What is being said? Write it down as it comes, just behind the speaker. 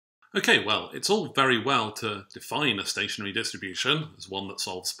Okay, well, it's all very well to define a stationary distribution as one that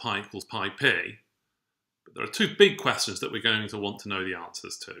solves pi equals pi p, but there are two big questions that we're going to want to know the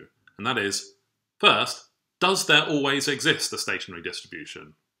answers to. And that is, first, does there always exist a stationary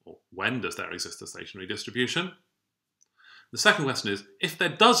distribution? Or when does there exist a stationary distribution? The second question is, if there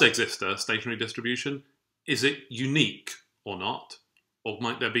does exist a stationary distribution, is it unique or not? Or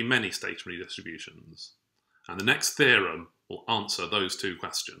might there be many stationary distributions? And the next theorem will answer those two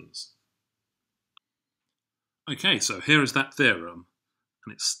questions. Okay, so here is that theorem.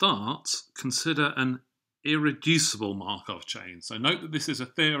 And it starts, consider an irreducible Markov chain. So note that this is a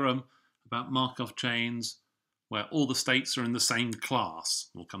theorem about Markov chains where all the states are in the same class.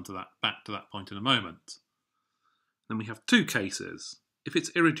 We'll come to that back to that point in a moment. Then we have two cases. If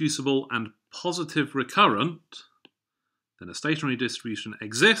it's irreducible and positive recurrent, then a stationary distribution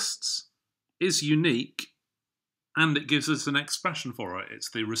exists, is unique, and it gives us an expression for it. It's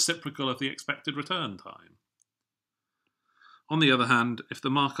the reciprocal of the expected return time. On the other hand, if the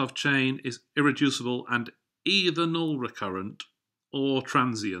Markov chain is irreducible and either null recurrent or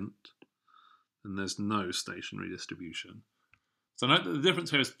transient, then there's no stationary distribution. So note that the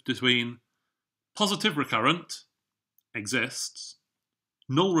difference here is between positive recurrent exists,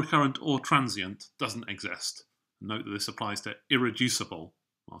 null recurrent or transient doesn't exist. Note that this applies to irreducible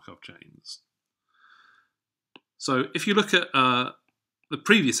Markov chains. So if you look at the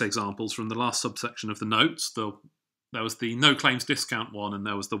previous examples from the last subsection of the notes, there was the no claims discount one, and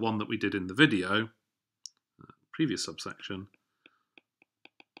there was the one that we did in the video, previous subsection.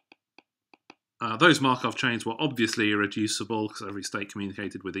 Those Markov chains were obviously irreducible because every state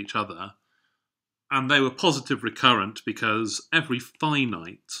communicated with each other. And they were positive recurrent because every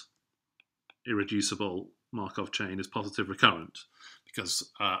finite irreducible Markov chain is positive recurrent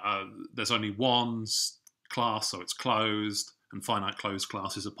because there's only one class, so it's closed, and finite closed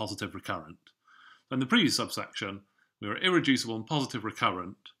classes are positive recurrent. So in the previous subsection, we were irreducible and positive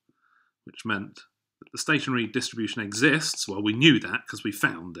recurrent, which meant that the stationary distribution exists. Well, we knew that because we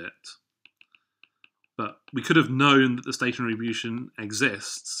found it. But we could have known that the stationary distribution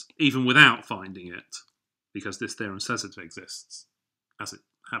exists even without finding it, because this theorem says it exists. As it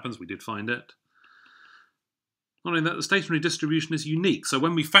happens, we did find it. Not only that, the stationary distribution is unique. So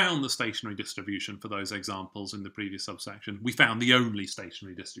when we found the stationary distribution for those examples in the previous subsection, we found the only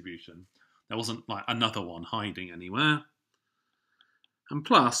stationary distribution. There wasn't like another one hiding anywhere. And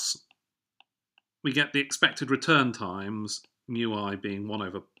plus, we get the expected return times, mu I being 1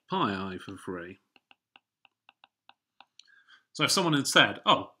 over pi I for free. So if someone had said,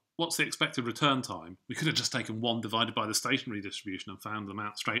 oh, what's the expected return time? We could have just taken 1 divided by the stationary distribution and found them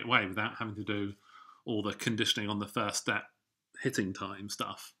out straight away without having to do all the conditioning on the first step hitting time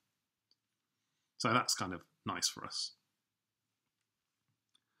stuff. So that's kind of nice for us.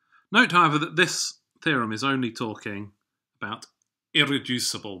 Note, however, that this theorem is only talking about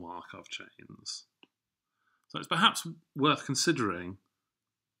irreducible Markov chains. So it's perhaps worth considering,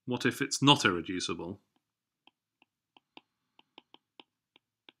 what if it's not irreducible?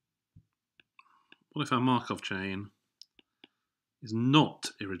 What if our Markov chain is not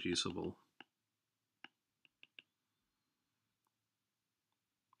irreducible?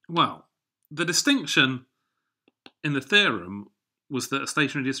 Well, the distinction in the theorem was that a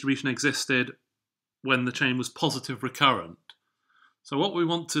stationary distribution existed when the chain was positive recurrent. So what we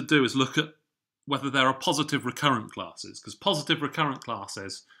want to do is look at whether there are positive recurrent classes, because positive recurrent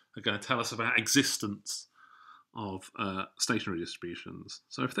classes are going to tell us about existence of stationary distributions.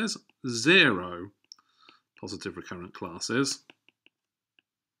 So if there's 0 positive recurrent classes,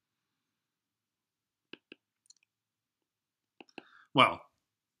 well,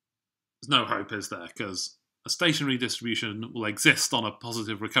 there's no hope, is there? Because a stationary distribution will exist on a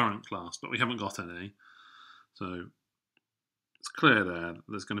positive recurrent class, but we haven't got any. So it's clear there that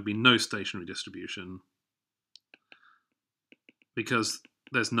there's going to be no stationary distribution because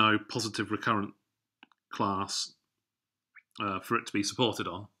there's no positive recurrent class for it to be supported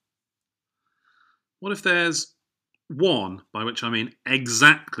on. What if there's 1, by which I mean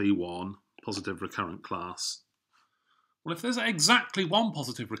exactly 1 positive recurrent class? Well, if there's exactly 1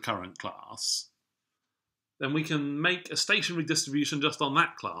 positive recurrent class, then we can make a stationary distribution just on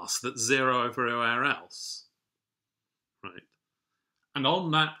that class that's 0 everywhere else. Right. And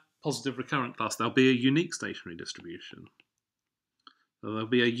on that positive recurrent class, there'll be a unique stationary distribution. So there'll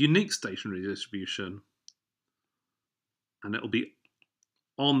be a unique stationary distribution, and it'll be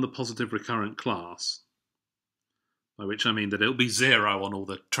on the positive recurrent class, by which I mean that it'll be 0 on all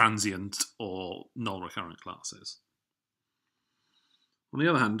the transient or null recurrent classes. On the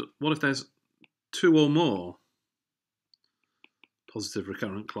other hand, what if there's 2 or more positive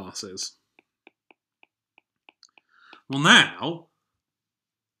recurrent classes. Well, now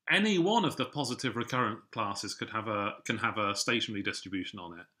any one of the positive recurrent classes can have a stationary distribution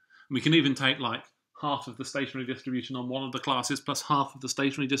on it. And we can even take like half of the stationary distribution on one of the classes plus half of the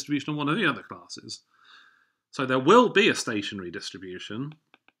stationary distribution on one of the other classes. So there will be a stationary distribution.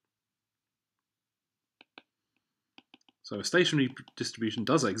 So a stationary distribution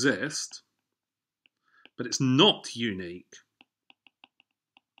does exist, but it's not unique.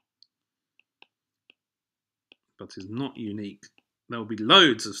 But is not unique. There will be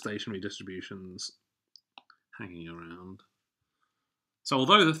loads of stationary distributions hanging around. So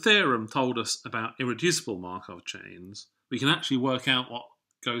although the theorem told us about irreducible Markov chains, we can actually work out what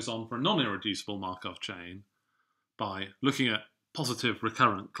goes on for a non-irreducible Markov chain by looking at positive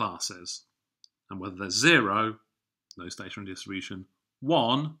recurrent classes. And whether there's 0, no stationary distribution,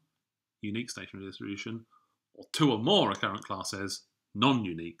 1, unique stationary distribution, or 2 or more recurrent classes,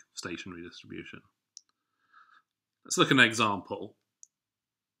 non-unique stationary distribution. Let's look at an example.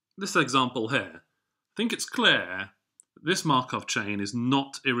 This example here, I think it's clear that this Markov chain is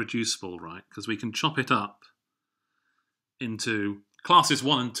not irreducible, right? Because we can chop it up into classes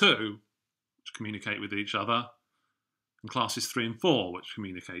 1 and 2, which communicate with each other, and classes 3 and 4, which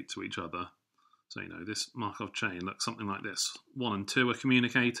communicate to each other. So, this Markov chain looks something like this. 1 and 2 are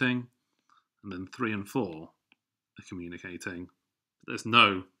communicating, and then 3 and 4 are communicating. There's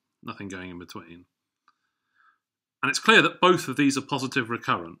nothing going in between. And it's clear that both of these are positive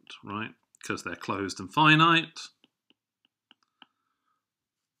recurrent, right? Because they're closed and finite.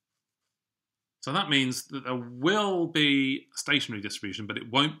 So that means that there will be a stationary distribution, but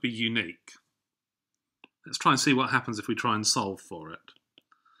it won't be unique. Let's try and see what happens if we try and solve for it.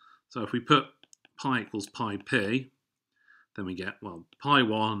 So if we put pi equals pi p, then we get, well, pi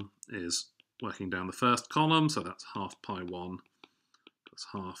 1 is working down the first column, so that's half pi 1 plus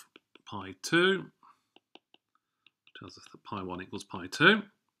half pi 2. Tells us that pi 1 equals pi 2.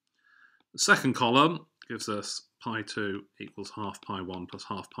 The second column gives us pi 2 equals half pi 1 plus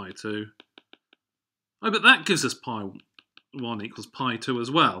half pi 2. Oh, but that gives us pi 1 equals pi 2 as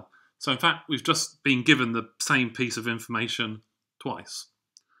well. So in fact, we've just been given the same piece of information twice.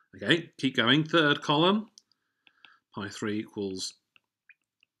 Okay, keep going. Third column, pi 3 equals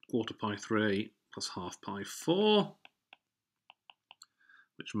quarter pi 3 plus half pi 4,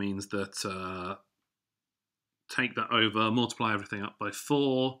 which means that take that over, multiply everything up by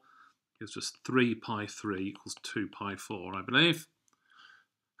 4, gives us 3 pi 3 equals 2 pi 4, I believe.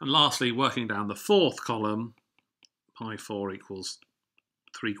 And lastly, working down the fourth column, pi 4 equals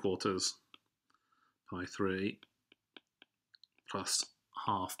 3/4 pi 3 plus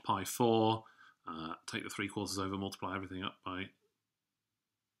half pi 4. Take the 3/4 over, multiply everything up by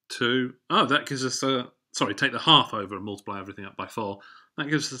 2. Oh, that gives us sorry, take the half over and multiply everything up by 4. That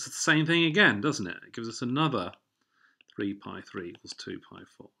gives us the same thing again, doesn't it? It gives us another 3 pi 3 equals 2 pi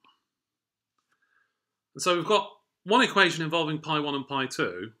 4. And so we've got one equation involving pi 1 and pi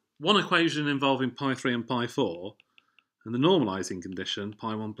 2, one equation involving pi 3 and pi 4, and the normalizing condition,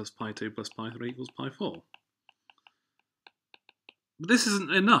 pi 1 plus pi 2 plus pi 3 equals pi 4. But this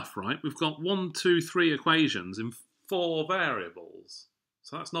isn't enough, right? We've got 1, 2, 3 equations in 4 variables.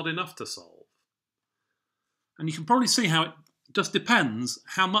 So that's not enough to solve. And you can probably see how it just depends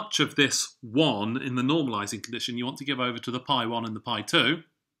how much of this 1 in the normalizing condition you want to give over to the pi 1 and the pi 2,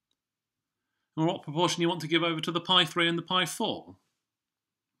 and what proportion you want to give over to the pi 3 and the pi 4.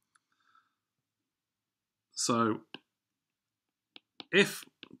 So if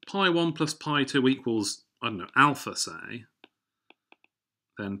pi 1 plus pi 2 equals, I don't know, alpha, say,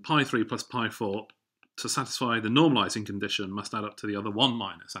 then pi 3 plus pi 4, to satisfy the normalizing condition, must add up to the other 1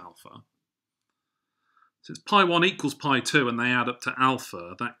 minus alpha. Since pi 1 equals pi 2 and they add up to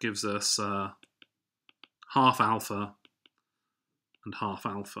alpha, that gives us half alpha and half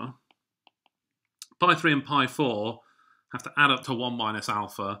alpha. Pi 3 and pi 4 have to add up to 1 minus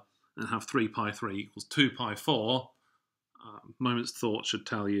alpha and have 3 pi 3 equals 2 pi 4. Moment's thought should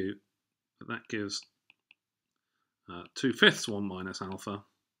tell you that that gives 2/5 1 minus alpha,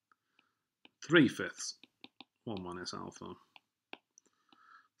 3/5 1 minus alpha.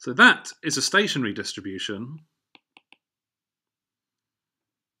 So that is a stationary distribution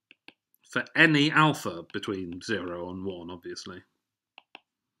for any alpha between 0 and 1, obviously.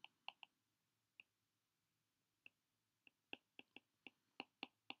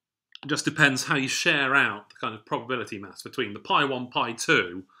 It just depends how you share out the kind of probability mass between the pi 1, pi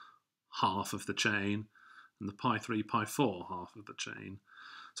 2 half of the chain and the pi 3, pi 4 half of the chain.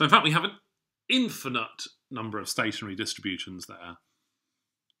 So in fact, we have an infinite number of stationary distributions there,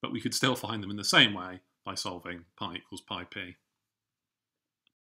 but we could still find them in the same way by solving pi equals pi p.